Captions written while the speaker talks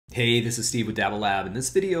Hey, this is Steve with Dabble Lab. In this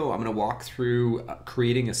video, I'm going to walk through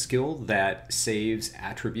creating a skill that saves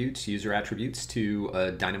attributes, user attributes, to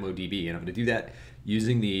DynamoDB. And I'm going to do that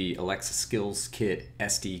using the ASK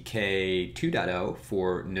SDK 2.0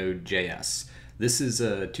 for Node.js. This is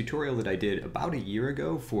a tutorial that I did about a year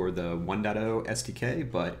ago for the 1.0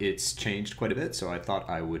 SDK, but it's changed quite a bit, so I thought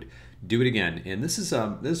I would do it again. And this is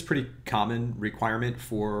a pretty common requirement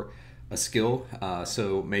for a skill.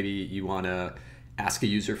 So maybe you want to ask a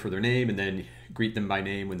user for their name and then greet them by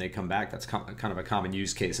name when they come back. That's kind of a common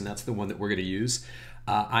use case, and that's the one that we're going to use.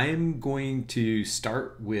 I am going to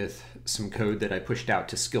start with some code that I pushed out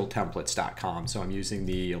to skilltemplates.com. So I'm using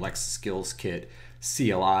the Alexa Skills Kit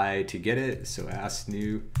CLI to get it. So ask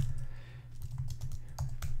new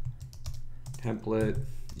template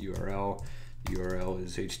URL. URL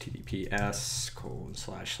is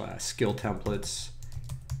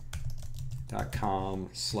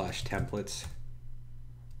https://skilltemplates.com/templates.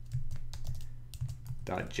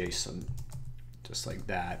 .json, just like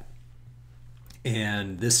that.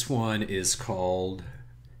 And this one is called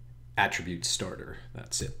attribute starter.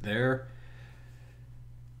 That's it there.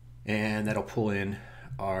 And that'll pull in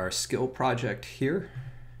our skill project here.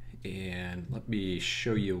 And let me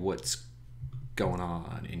show you what's going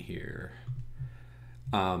on in here.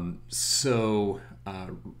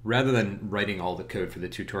 Rather than writing all the code for the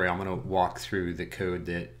tutorial, I'm going to walk through the code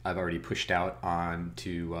that I've already pushed out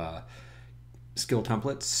onto skill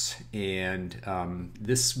templates, and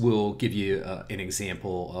this will give you an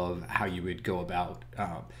example of how you would go about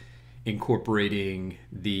incorporating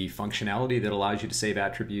the functionality that allows you to save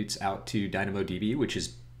attributes out to DynamoDB, which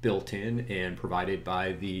is built in and provided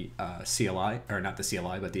by the CLI, or not the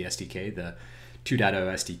CLI, but the SDK, the 2.0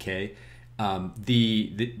 SDK.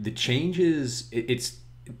 The changes, it's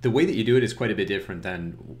the way that you do it is quite a bit different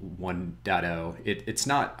than 1.0. It's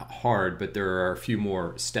not hard, but there are a few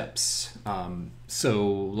more steps. So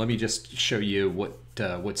let me just show you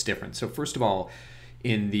what's different. So first of all,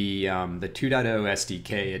 in the 2.0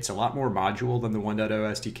 SDK, it's a lot more module than the 1.0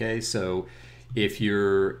 SDK. So if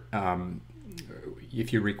you're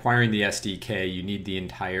requiring the SDK, you need the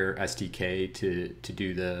entire SDK to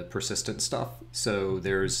do the persistent stuff. So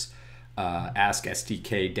there's ASK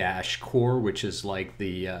SDK core, which is like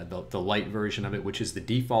the light version of it, which is the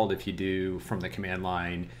default if you do from the command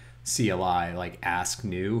line CLI, like ask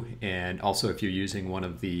new. And also if you're using one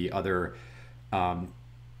of the other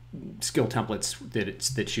skill templates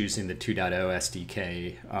that's using the 2.0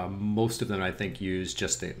 SDK, most of them I think use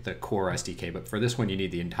just the core SDK, but for this one you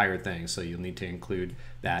need the entire thing, so you'll need to include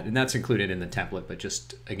that, and that's included in the template. But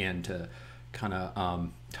just again to kind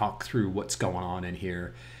of talk through what's going on in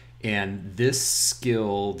here. And this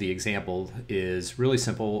skill, the example, is really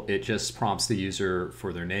simple. It just prompts the user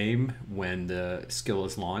for their name when the skill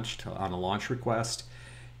is launched on a launch request,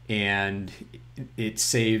 and it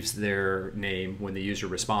saves their name when the user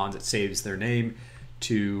responds. It saves their name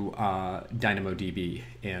to DynamoDB.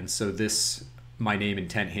 And so this my name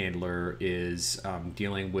intent handler is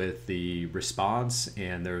dealing with the response,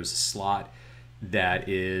 and there's a slot that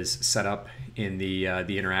is set up in the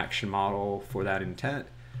interaction model for that intent.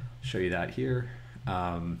 Show you that here.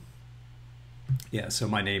 Yeah, so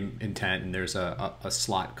my name intent, and there's a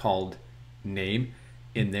slot called name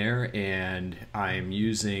in there, and I'm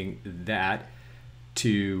using that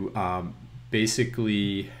to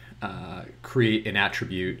basically create an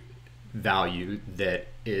attribute value that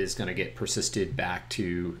is going to get persisted back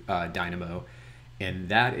to Dynamo, and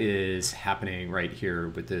that is happening right here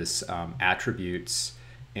with this attributes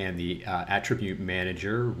and the attribute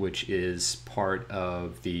manager, which is part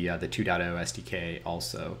of the 2.0 SDK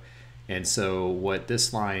also. And so what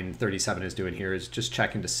this line 37 is doing here is just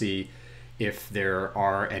checking to see if there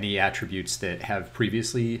are any attributes that have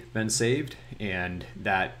previously been saved, and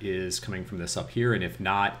that is coming from this up here. And if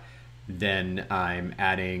not, then I'm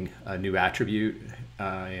adding a new attribute,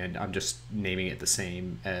 and I'm just naming it the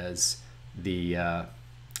same as the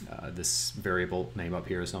this variable name up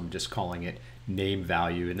here. So I'm just calling it name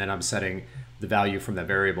value, and then I'm setting the value from the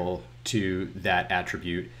variable to that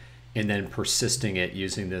attribute, and then persisting it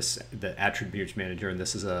using the attributes manager. And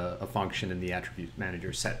this is a function in the attributes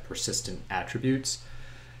manager, set persistent attributes,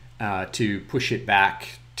 to push it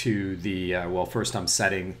back to the well, first I'm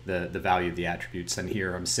setting the value of the attributes, and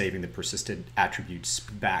here I'm saving the persistent attributes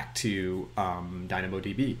back to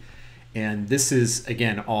DynamoDB. And this is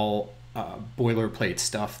again all boilerplate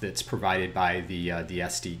stuff that's provided by the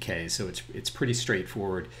SDK, so it's pretty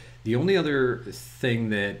straightforward. The only other thing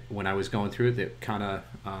that when I was going through it that kind of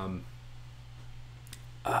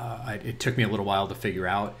it took me a little while to figure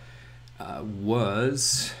out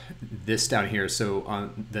was this down here. So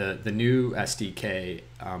on the new SDK,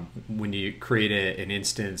 when you create an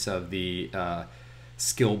instance of the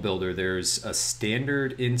skill builder, there's a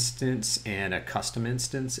standard instance and a custom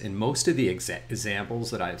instance. And most of the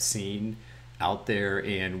examples that I've seen out there,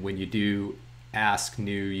 and when you do ask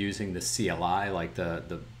new using the CLI, like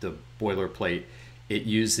the boilerplate, it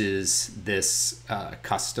uses this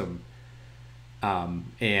custom.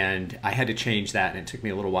 And I had to change that, and it took me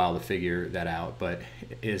a little while to figure that out. But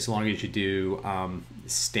as long as you do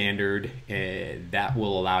standard, that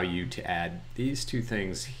will allow you to add these two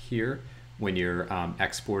things here when you're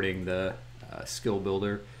exporting the skill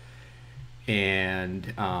builder.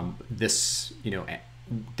 And this,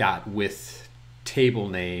 dot with table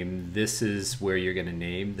name, this is where you're going to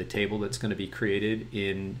name the table that's going to be created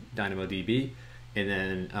in DynamoDB. And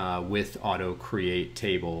then with auto create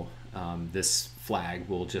table, this flag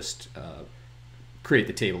will just create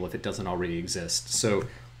the table if it doesn't already exist. So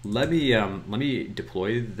let me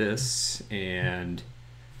deploy this and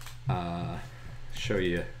show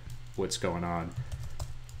you what's going on.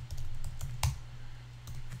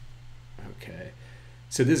 Okay,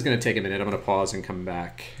 so this is going to take a minute. I'm going to pause and come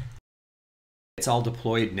back. It's all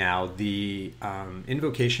deployed now. The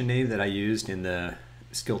invocation name that I used in the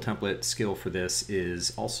skill template skill for this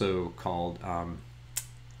is also called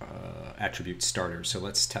attribute starter. So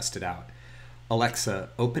let's test it out. Alexa,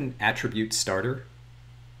 open attribute starter.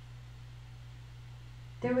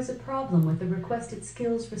 There was a problem with the requested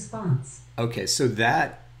skills response. Okay, so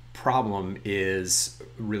that problem is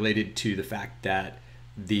related to the fact that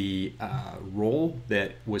the role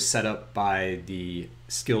that was set up by the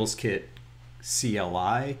skills kit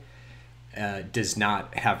CLI does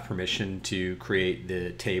not have permission to create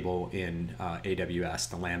the table in AWS,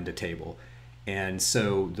 the Lambda table. And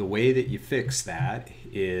so the way that you fix that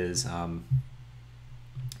is,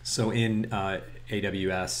 so in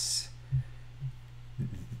AWS,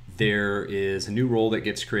 there is a new role that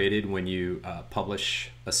gets created when you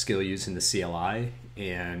publish a skill using the CLI,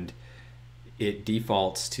 and it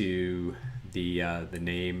defaults to the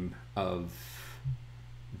name of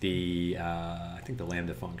the, I think the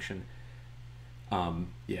Lambda function.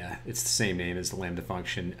 Yeah, it's the same name as the Lambda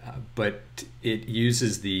function, but it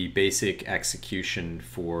uses the basic execution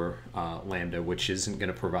for Lambda, which isn't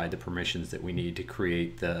going to provide the permissions that we need to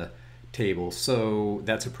create the table. So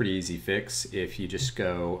that's a pretty easy fix. If you just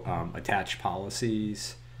go attach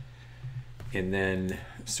policies and then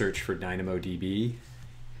search for DynamoDB,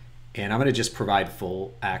 and I'm going to just provide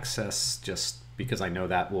full access just because I know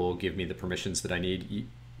that will give me the permissions that I need. You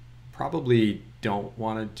probably don't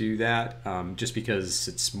want to do that just because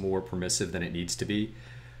it's more permissive than it needs to be.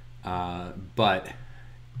 But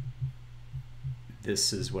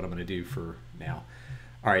this is what I'm going to do for now.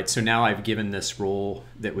 All right, so now I've given this role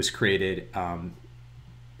that was created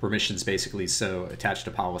permissions basically, so attached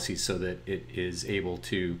to policy so that it is able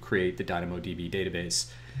to create the DynamoDB database.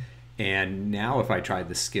 And now if I try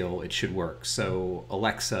the skill, it should work. So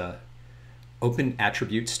Alexa, open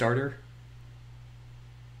attribute starter.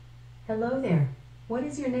 Hello there. What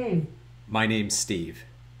is your name? My name's Steve.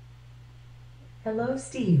 Hello,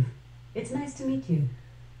 Steve. It's nice to meet you.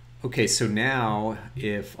 Okay, so now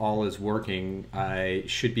if all is working, I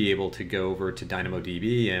should be able to go over to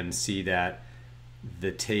DynamoDB and see that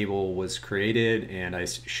the table was created, and I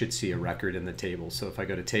should see a record in the table. So if I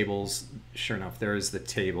go to tables, sure enough, there is the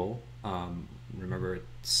table. Remember,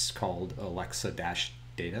 it's called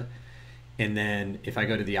Alexa-data. And then if I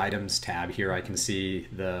go to the items tab here, I can see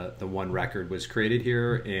the one record was created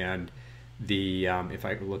here, and the if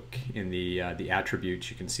I look in the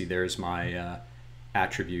attributes, you can see there's my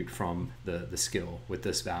attribute from the skill with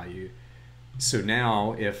this value. So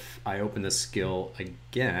now if I open the skill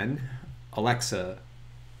again, Alexa,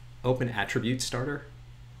 open attribute starter.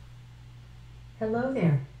 Hello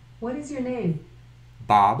there. What is your name?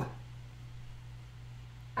 Bob.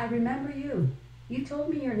 I remember you. You told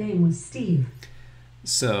me your name was Steve.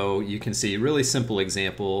 So you can see, really simple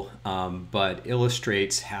example, but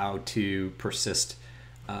illustrates how to persist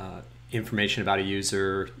information about a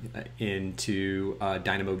user into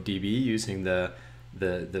DynamoDB using the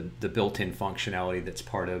built-in functionality that's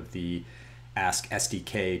part of the ASK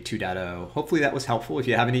SDK 2.0. Hopefully that was helpful. If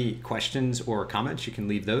you have any questions or comments, you can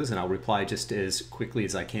leave those and I'll reply just as quickly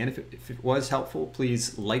as I can. If it was helpful,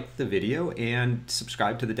 please like the video and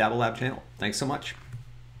subscribe to the Dabble Lab channel. Thanks so much.